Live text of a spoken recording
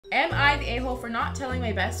Am I the a-hole for not telling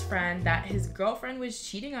my best friend that his girlfriend was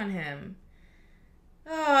cheating on him?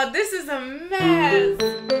 Oh, this is a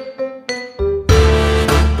mess.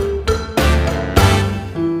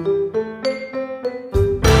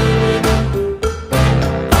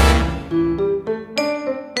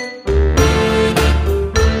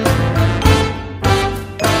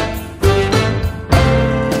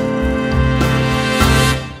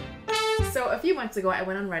 Ago, I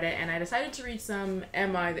went on Reddit and I decided to read some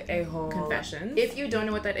Am I the A-hole confessions. If you don't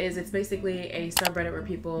know what that is, it's basically a subreddit where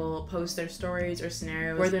people post their stories or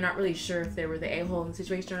scenarios where they're not really sure if they were the a-hole in the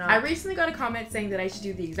situation or not. I recently got a comment saying that I should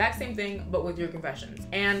do the exact same thing but with your confessions.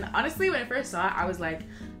 And honestly, when I first saw it, I was like,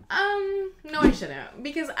 no, I shouldn't.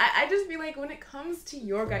 Because I just feel like when it comes to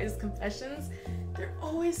your guys' confessions, they're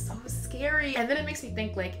always so scary. And then it makes me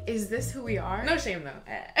think, like, is this who we are? No shame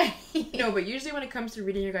though. No, but usually when it comes to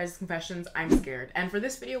reading your guys' confessions, I'm scared. And for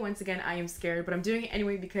this video, once again, I am scared, but I'm doing it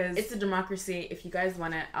anyway because it's a democracy. If you guys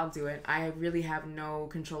want it, I'll do it. I really have no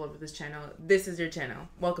control over this channel. This is your channel.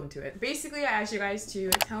 Welcome to it. Basically, I asked you guys to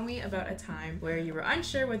tell me about a time where you were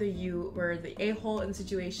unsure whether you were the a-hole in the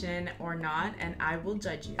situation or not, and I will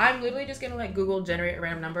judge you. I'm literally just gonna let Google generate a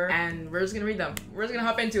random number and we're just gonna read them. We're just gonna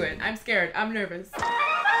hop into it. I'm scared. I'm nervous.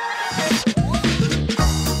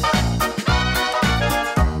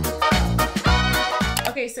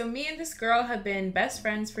 Okay, so me and this girl have been best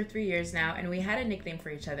friends for 3 years now, and we had a nickname for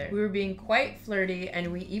each other. We were being quite flirty,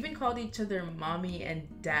 and we even called each other mommy and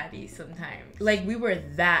daddy sometimes. Like, we were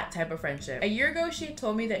that type of friendship. A year ago, she had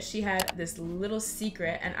told me that she had this little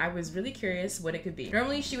secret, and I was really curious what it could be.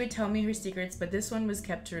 Normally, she would tell me her secrets, but this one was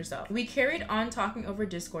kept to herself. We carried on talking over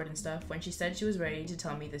Discord and stuff when she said she was ready to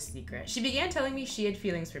tell me the secret. She began telling me she had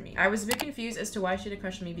feelings for me. I was a bit confused as to why she had a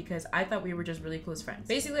crush on me because I thought we were just really close friends.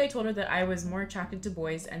 Basically, I told her that I was more attracted to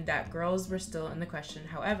boys and that girls were still in the question.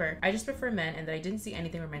 However, I just prefer men and that I didn't see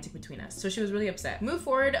anything romantic between us. So she was really upset. Move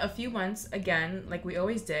forward a few months, again, like we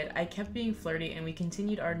always did, I kept being flirty and we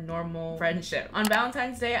continued our normal friendship. On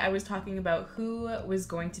Valentine's Day, I was talking about who was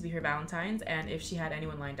going to be her Valentine's and if she had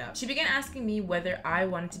anyone lined up. She began asking me whether I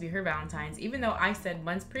wanted to be her Valentine's, even though I said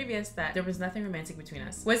months previous that there was nothing romantic between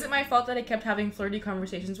us. Was it my fault that I kept having flirty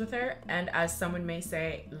conversations with her? And as someone may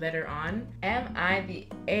say later on, am I the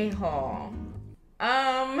a-hole?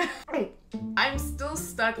 I'm still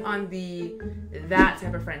stuck on that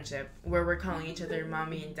type of friendship where we're calling each other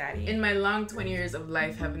mommy and daddy. In my long 20 years of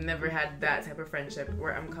life, have never had that type of friendship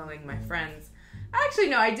where I'm calling my friends. Actually,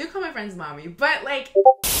 no, I do call my friends mommy, but like,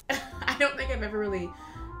 I don't think I've ever really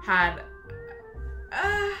had.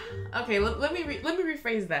 Okay, let me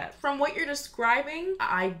rephrase that. From what you're describing,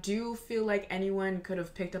 I do feel like anyone could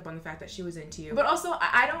have picked up on the fact that she was into you. But also,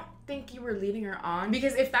 I don't think you were leading her on,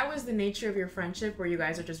 because if that was the nature of your friendship where you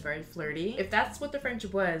guys are just very flirty, if that's what the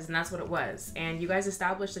friendship was, and that's what it was, and you guys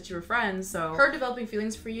established that you were friends, so her developing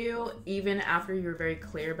feelings for you even after you were very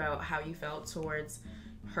clear about how you felt towards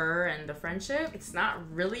her and the friendship, it's not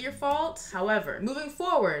really your fault. However, moving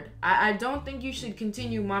forward, I don't think you should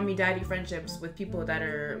continue mommy daddy friendships with people that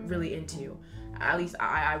are really into you. At least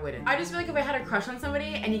I wouldn't. I just feel like if I had a crush on somebody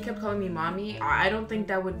and he kept calling me mommy, I don't think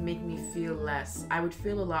that would make me feel less. I would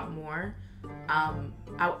feel a lot more.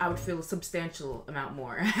 I would feel a substantial amount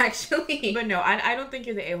more, actually. But no, I don't think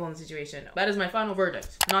you're the a-hole in the situation. That is my final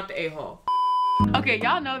verdict, not the a-hole. Okay,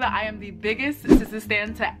 y'all know that I am the biggest sister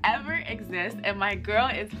stan to ever exist, and my girl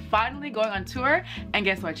is finally going on tour, and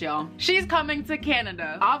guess what, y'all? She's coming to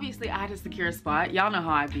Canada. Obviously, I had to secure a spot. Y'all know how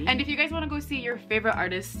I be. And if you guys want to go see your favorite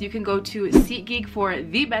artists, you can go to SeatGeek for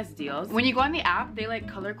the best deals. When you go on the app, they like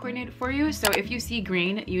color coordinate for you, so if you see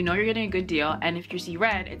green, you know you're getting a good deal, and if you see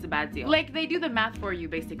red, it's a bad deal. Like, they do the math for you,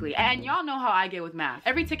 basically, and y'all know how I get with math.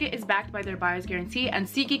 Every ticket is backed by their buyer's guarantee, and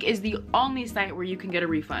SeatGeek is the only site where you can get a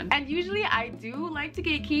refund. And usually, I do like to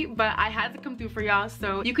gatekeep, but I had to come through for y'all,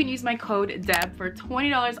 so you can use my code DEB for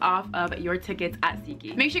 $20 off of your tickets at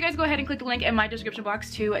SeatGeek. Make sure you guys go ahead and click the link in my description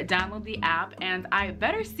box to download the app, and I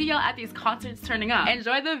better see y'all at these concerts turning up.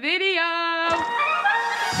 Enjoy the video!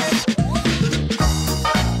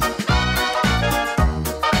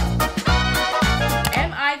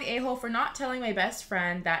 A-hole for not telling my best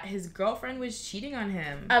friend that his girlfriend was cheating on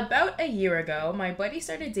him. About a year ago, my buddy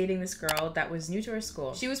started dating this girl that was new to our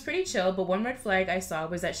school. She was pretty chill, but one red flag I saw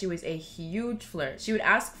was that she was a huge flirt. She would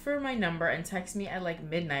ask for my number and text me at like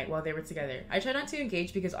midnight while they were together. I tried not to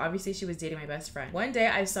engage because obviously she was dating my best friend. One day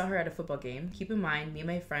I saw her at a football game. Keep in mind, me and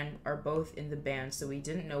my friend are both in the band, so we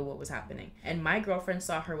didn't know what was happening. And my girlfriend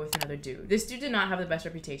saw her with another dude. This dude did not have the best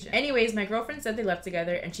reputation. Anyways, my girlfriend said they left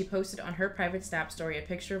together, and she posted on her private Snap story a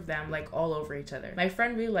picture of of them like all over each other. My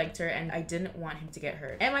friend really liked her and I didn't want him to get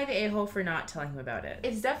hurt. Am I the a-hole for not telling him about it?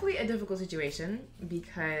 It's definitely a difficult situation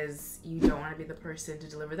because you don't want to be the person to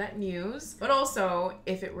deliver that news. But also,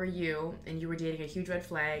 if it were you and you were dating a huge red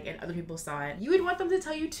flag and other people saw it, you would want them to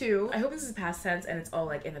tell you too. I hope this is past tense and it's all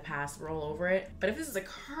like in the past, roll over it. But if this is a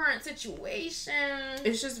current situation,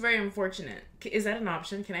 it's just very unfortunate. Is that an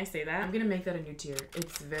option? Can I say that? I'm gonna make that a new tier.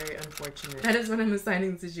 It's very unfortunate. That is what I'm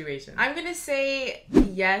assigning the situation. I'm gonna say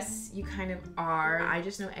yes, you kind of are. I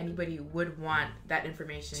just know anybody would want that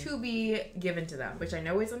information to be given to them, which I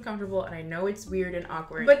know is uncomfortable and I know it's weird and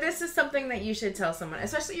awkward, but this is something that you should tell someone,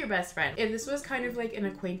 especially your best friend. If this was kind of like an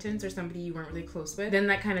acquaintance or somebody you weren't really close with, then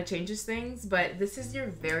that kind of changes things, but this is your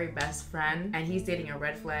very best friend and he's dating a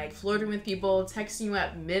red flag, flirting with people, texting you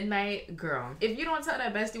at midnight. Girl, if you don't tell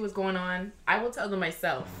that bestie what's going on, I will tell them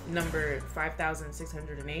myself. Number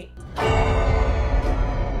 5608.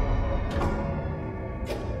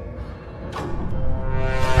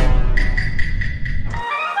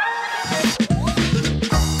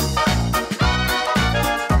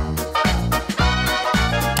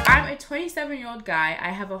 I'm a 27-year-old guy. I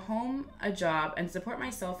have a home, a job, and support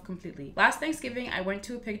myself completely. Last Thanksgiving, I went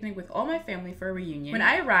to a picnic with all my family for a reunion. When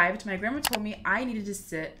I arrived, my grandma told me I needed to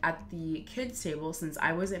sit at the kids' table since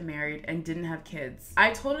I wasn't married and didn't have kids.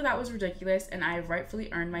 I told her that was ridiculous and I rightfully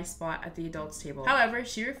earned my spot at the adults' table. However,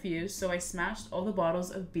 she refused, so I smashed all the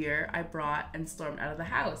bottles of beer I brought and stormed out of the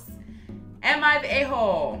house. Am I the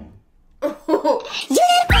a-hole?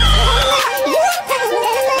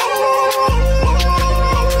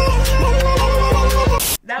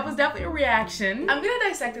 That was definitely a reaction. I'm gonna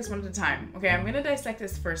dissect this one at a time. Okay, I'm gonna dissect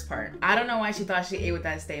this first part. I don't know why she thought she ate with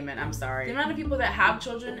that statement. I'm sorry. The amount of people that have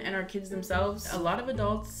children and are kids themselves, a lot of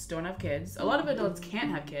adults don't have kids. A lot of adults can't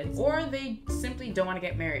have kids, or they simply don't want to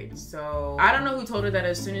get married. So I don't know who told her that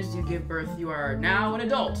as soon as you give birth, you are now an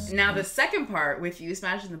adult. Now the second part with you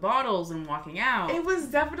smashing the bottles and walking out, it was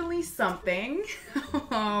definitely something.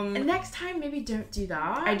 And next time, maybe don't do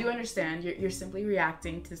that. I do understand you're simply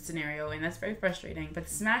reacting to the scenario and that's very frustrating, but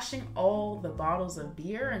smashing all the bottles of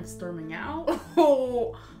beer and storming out?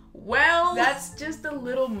 Oh, well, that's just a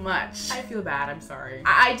little much. I feel bad, I'm sorry.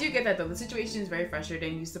 I do get that though. The situation is very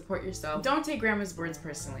frustrating. You support yourself. Don't take grandma's words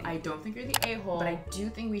personally. I don't think you're the a-hole, but I do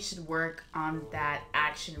think we should work on that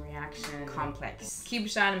action-reaction complex. Keep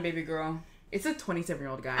shining, baby girl. It's a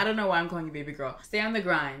 27-year-old guy. I don't know why I'm calling you baby girl. Stay on the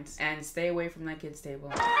grind and stay away from that kid's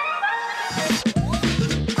table.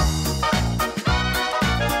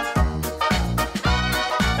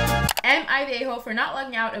 Am I the a-hole for not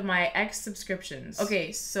logging out of my ex subscriptions?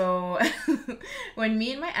 Okay, so when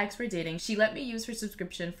me and my ex were dating, she let me use her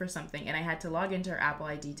subscription for something and I had to log into her Apple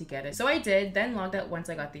ID to get it. So I did, then logged out once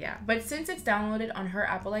I got the app. But since it's downloaded on her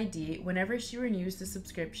Apple ID, whenever she renews the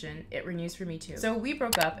subscription, it renews for me too. So we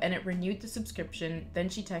broke up and it renewed the subscription. Then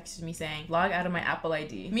she texted me saying, log out of my Apple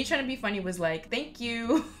ID. Me trying to be funny was like, thank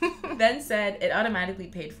you. Then said it automatically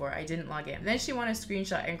paid for. I didn't log in. Then she wanted a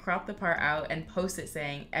screenshot and crop the part out and post it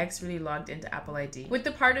saying, ex really logged into Apple ID. With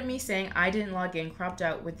the part of me saying I didn't log in cropped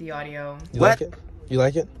out with the audio. You like it? You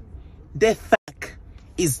like it? The fuck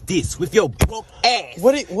is this with your broke ass?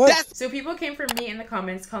 What? So people came for me in the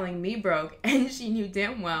comments calling me broke and she knew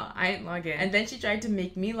damn well I didn't log in. And then she tried to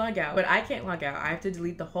make me log out, but I can't log out. I have to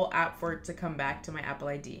delete the whole app for it to come back to my Apple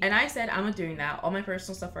ID. And I said, I'm not doing that. All my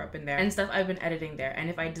personal stuff are up in there and stuff I've been editing there. And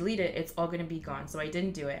if I delete it, it's all gonna be gone. So I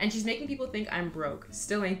didn't do it. And she's making people think I'm broke.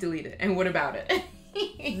 Still ain't deleted. And what about it?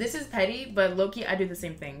 This is petty, but low-key I do the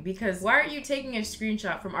same thing, because why aren't you taking a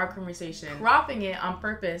screenshot from our conversation, cropping it on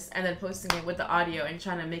purpose, and then posting it with the audio and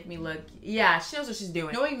trying to make me look, yeah, she knows what she's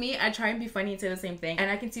doing. Knowing me, I try and be funny and say the same thing, and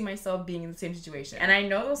I can see myself being in the same situation. And I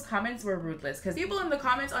know those comments were ruthless, because people in the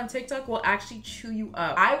comments on TikTok will actually chew you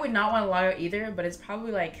up. I would not want to log out either, but it's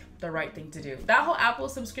probably like the right thing to do. That whole Apple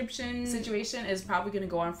subscription situation is probably gonna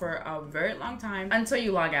go on for a very long time until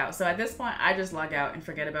you log out. So at this point, I just log out and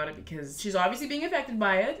forget about it, because she's obviously being affected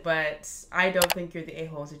by it, but I don't think you're the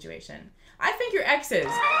a-hole situation. I think your ex is.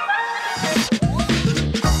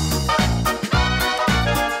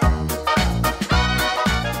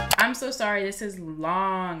 I'm so sorry, this is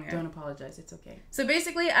long. Don't apologize, it's okay. So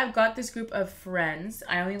basically, I've got this group of friends.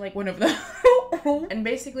 I only like one of them. And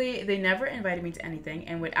basically, they never invited me to anything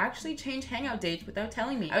and would actually change hangout dates without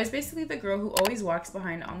telling me. I was basically the girl who always walks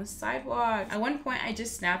behind on the sidewalk. At one point, I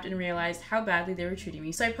just snapped and realized how badly they were treating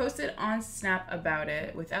me. So I posted on Snap about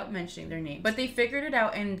it without mentioning their name. But they figured it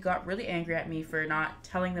out and got really angry at me for not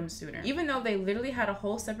telling them sooner. Even though they literally had a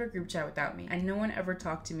whole separate group chat without me and no one ever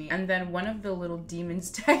talked to me. And then one of the little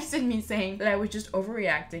demons texted me me saying that I was just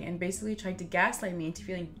overreacting and basically tried to gaslight me into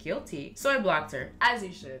feeling guilty. So I blocked her, as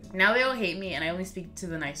you should. Now they all hate me and I only speak to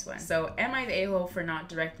the nice ones. So am I the a-hole for not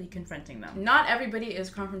directly confronting them? Not everybody is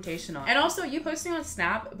confrontational. And also, you posting on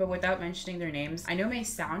Snap but without mentioning their names, I know may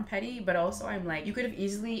sound petty, but also I'm like, you could have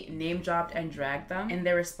easily name dropped and dragged them, and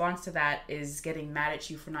their response to that is getting mad at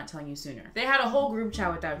you for not telling you sooner. They had a whole group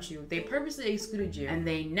chat without you, they purposely excluded you, and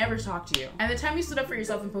they never talked to you. And the time you stood up for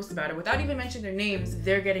yourself and posted about it without even mentioning their names,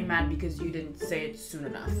 they're getting mad because you didn't say it soon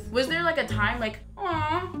enough. Was there like a time like,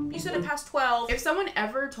 aw, you said it past 12? If someone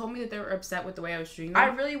ever told me that they were upset with the way I was treating them,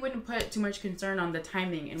 I really wouldn't put too much concern on the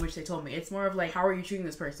timing in which they told me. It's more of like, how are you treating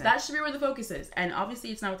this person? That should be where the focus is. And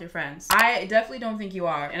obviously it's not with your friends. I definitely don't think you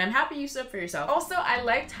are. And I'm happy you stood up for yourself. Also, I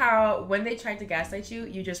liked how when they tried to gaslight you,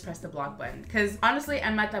 you just pressed the block button. Because honestly,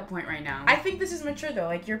 I'm at that point right now. I think this is mature though.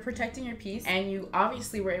 Like, you're protecting your peace and you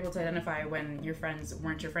obviously were able to identify when your friends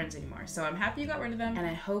weren't your friends anymore. So I'm happy you got rid of them and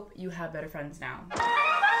I hope you have better friends now.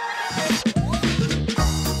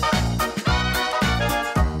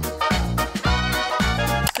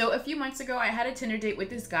 So a few months ago, I had a Tinder date with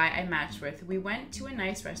this guy I matched with. We went to a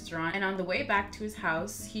nice restaurant and on the way back to his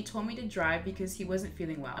house, he told me to drive because he wasn't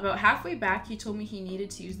feeling well. About halfway back, he told me he needed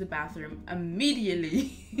to use the bathroom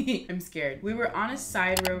immediately. I'm scared. We were on a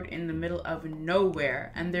side road in the middle of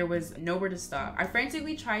nowhere and there was nowhere to stop. I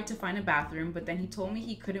frantically tried to find a bathroom, but then he told me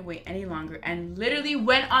he couldn't wait any longer and literally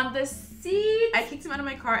went on the seat. I kicked him out of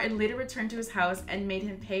my car and later returned to his house and made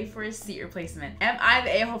him pay for his seat replacement. Am I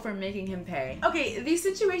the a-hole for making him pay? Okay, these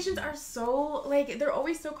situations are so, like, they're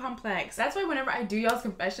always so complex. That's why whenever I do y'all's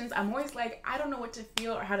confessions, I'm always like, I don't know what to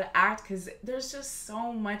feel or how to act because there's just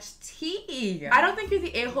so much tea. I don't think you're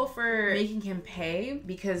the a-hole for making him pay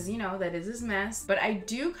because, you know, that is his mess. But I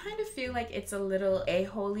do kind of feel like it's a little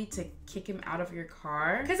a-holey to kick him out of your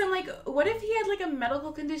car. Because I'm like, what if he had like a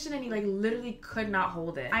medical condition and he like literally could not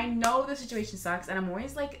hold it? I know the situation sucks and I'm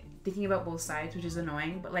always like thinking about both sides, which is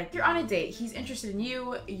annoying, but like, you're on a date, he's interested in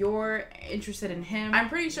you, you're interested in him. I'm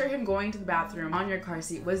pretty sure him going to the bathroom on your car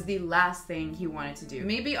seat was the last thing he wanted to do.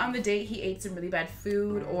 Maybe on the date he ate some really bad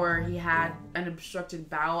food or he had an obstructed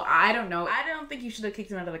bowel. I don't know. I don't think you should have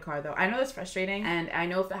kicked him out of the car though. I know that's frustrating and I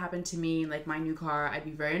know if that happened to me, like my new car, I'd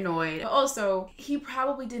be very annoyed. But also, he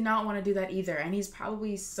probably did not want to do that either and he's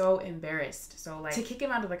probably so embarrassed. So like, to kick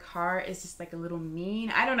him out of the car is just like a little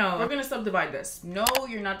mean. I don't know. We're gonna subdivide this. No,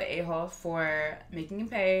 you're not the a-hole for making him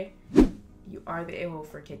pay. You are the a-hole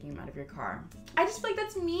for kicking him out of your car. I just feel like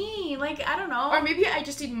that's me. Like, I don't know. Or maybe I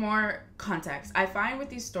just need more context. I find with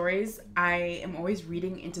these stories, I am always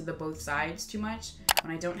reading into the both sides too much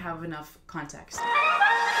when I don't have enough context.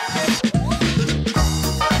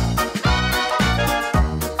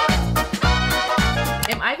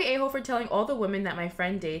 Am I the a-hole for telling all the women that my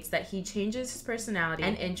friend dates that he changes his personality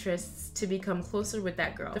and interests to become closer with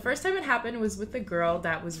that girl? The first time it happened was with a girl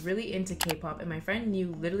that was really into K-pop and my friend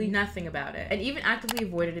knew literally nothing about it and even actively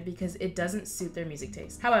avoided it because it doesn't suit their music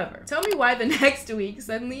taste. However, tell me why the next week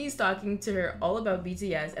suddenly he's talking to her all about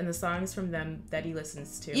BTS and the songs from them that he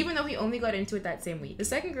listens to, even though he only got into it that same week. The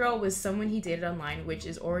second girl was someone he dated online, which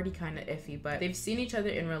is already kind of iffy, but they've seen each other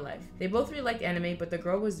in real life. They both really liked anime, but the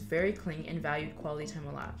girl was very clingy and valued quality time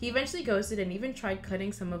a lot. He eventually ghosted and even tried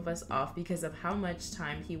cutting some of us off because of how much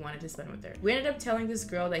time he wanted to spend with her. We ended up telling this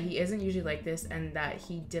girl that he isn't usually like this and that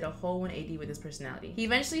he did a whole 180 with his personality. He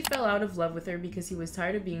eventually fell out of love with her because he was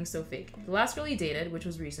tired of being so fake. The last girl he dated, which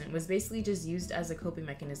was recent, was basically just used as a coping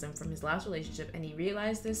mechanism from his last relationship and he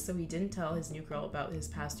realized this, so he didn't tell his new girl about his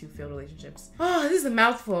past 2 failed relationships. Oh, this is a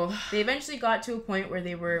mouthful. They eventually got to a point where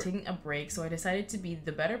they were taking a break, so I decided to be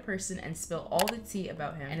the better person and spill all the tea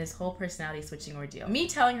about him and his whole personality switching ordeal. Me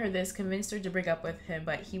telling her this convinced her to break up with him,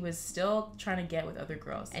 but he was still trying to get with other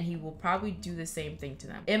girls and he will probably do the same thing to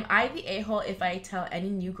them. Am I the a-hole if I tell any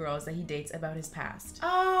new girls that he dates about his past?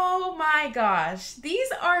 Oh my gosh, these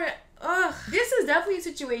are this is definitely a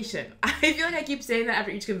situation. I feel like I keep saying that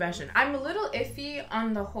after each confession. I'm a little iffy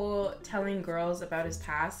on the whole telling girls about his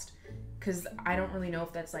past because I don't really know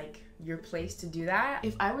if that's like your place to do that.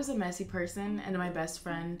 If I was a messy person and my best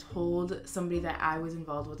friend told somebody that I was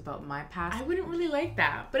involved with about my past, I wouldn't really like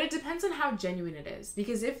that. But it depends on how genuine it is.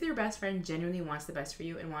 Because if your best friend genuinely wants the best for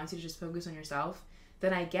you and wants you to just focus on yourself,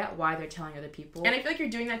 then I get why they're telling other people. And I feel like you're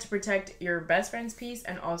doing that to protect your best friend's peace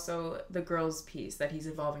and also the girl's peace that he's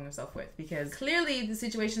involving himself with. Because clearly the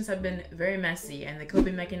situations have been very messy and the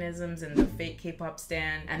coping mechanisms and the fake K-pop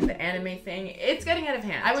stan and the anime thing, it's getting out of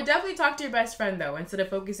hand. I would definitely talk to your best friend though, instead of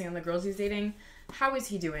focusing on the girls he's dating. How is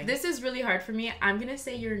he doing? This is really hard for me. I'm gonna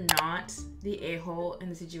say you're not the a-hole in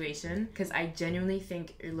the situation because I genuinely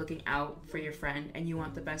think you're looking out for your friend and you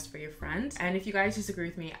want the best for your friend. And if you guys disagree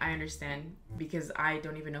with me, I understand because I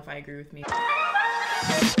don't even know if I agree with me.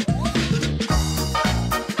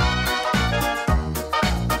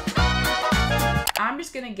 I'm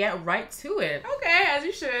just gonna get right to it. Okay, as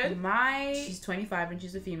you should. She's 25 and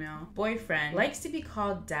she's a female, boyfriend likes to be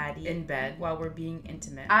called daddy in bed while we're being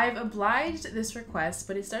intimate. I've obliged this request,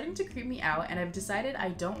 but it's starting to creep me out and I've decided I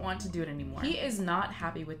don't want to do it anymore. He is not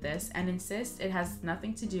happy with this and insists it has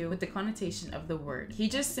nothing to do with the connotation of the word. He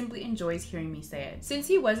just simply enjoys hearing me say it. Since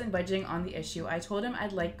he wasn't budging on the issue, I told him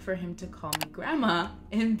I'd like for him to call me grandma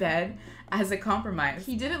in bed as a compromise.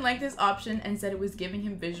 He didn't like this option and said it was giving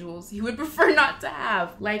him visuals he would prefer not to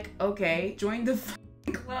have. Like, okay, join the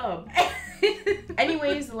club.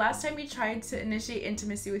 Anyways, the last time he tried to initiate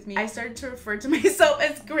intimacy with me, I started to refer to myself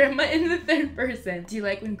as grandma in the third person. Do you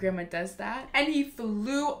like when grandma does that? And he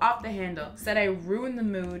flew off the handle, said I ruined the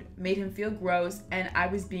mood, made him feel gross, and I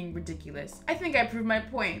was being ridiculous. I think I proved my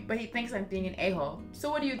point, but he thinks I'm being an a-hole. So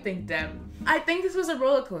what do you think, Deb? I think this was a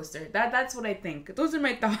roller coaster. That's what I think. Those are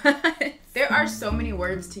my thoughts. There are so many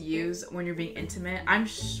words to use when you're being intimate. I'm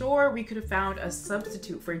sure we could have found a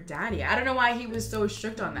substitute for daddy. I don't know why he was so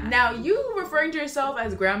strict on that. Now, you referring to yourself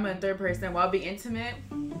as grandma in third person while being intimate,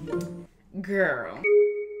 girl.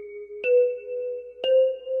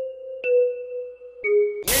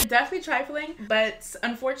 You're definitely trifling, but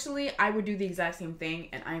unfortunately I would do the exact same thing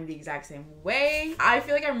and I'm the exact same way. I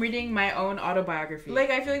feel like I'm reading my own autobiography. Like,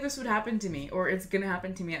 I feel like this would happen to me or it's gonna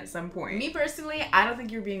happen to me at some point. Me personally, I don't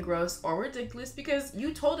think you're being gross or ridiculous because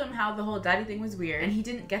you told him how the whole daddy thing was weird and he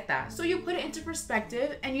didn't get that. So you put it into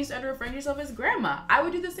perspective and you started referring to yourself as grandma. I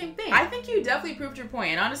would do the same thing. I think you definitely proved your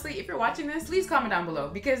point. And honestly, if you're watching this, please comment down below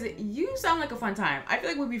because you sound like a fun time. I feel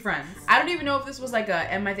like we'd be friends. I don't even know if this was like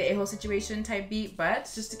a am I the a-hole situation type beat,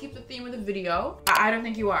 but just to keep the theme of the video, I don't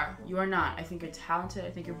think you are. You are not. I think you're talented. I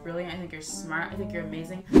think you're brilliant. I think you're smart. I think you're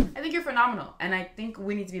amazing. I think you're phenomenal. And I think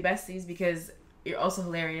we need to be besties because you're also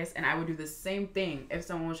hilarious and I would do the same thing if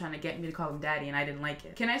someone was trying to get me to call him daddy and I didn't like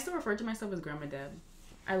it. Can I still refer to myself as Grandma Deb?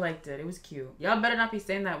 I liked it. It was cute. Y'all better not be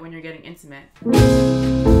saying that when you're getting intimate.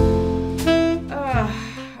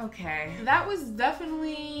 Okay. That was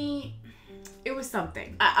definitely... it was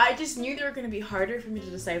something. I just knew they were going to be harder for me to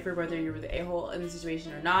decipher whether you were the a-hole in the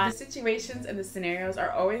situation or not. The situations and the scenarios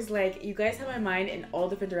are always like, you guys have my mind in all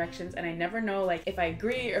different directions and I never know like if I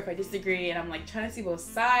agree or if I disagree and I'm like trying to see both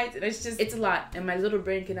sides and it's a lot and my little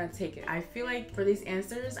brain cannot take it. I feel like for these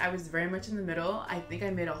answers, I was very much in the middle. I think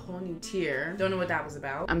I made a whole new tier. Don't know what that was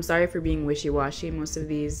about. I'm sorry for being wishy-washy in most of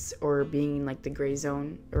these or being in like the gray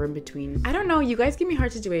zone or in between. I don't know. You guys give me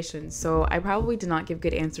hard situations, so I probably did not give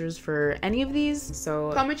good answers for any of these.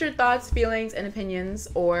 So comment your thoughts, feelings, and opinions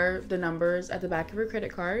or the numbers at the back of your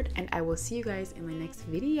credit card and I will see you guys in my next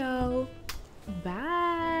video.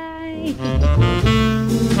 Bye.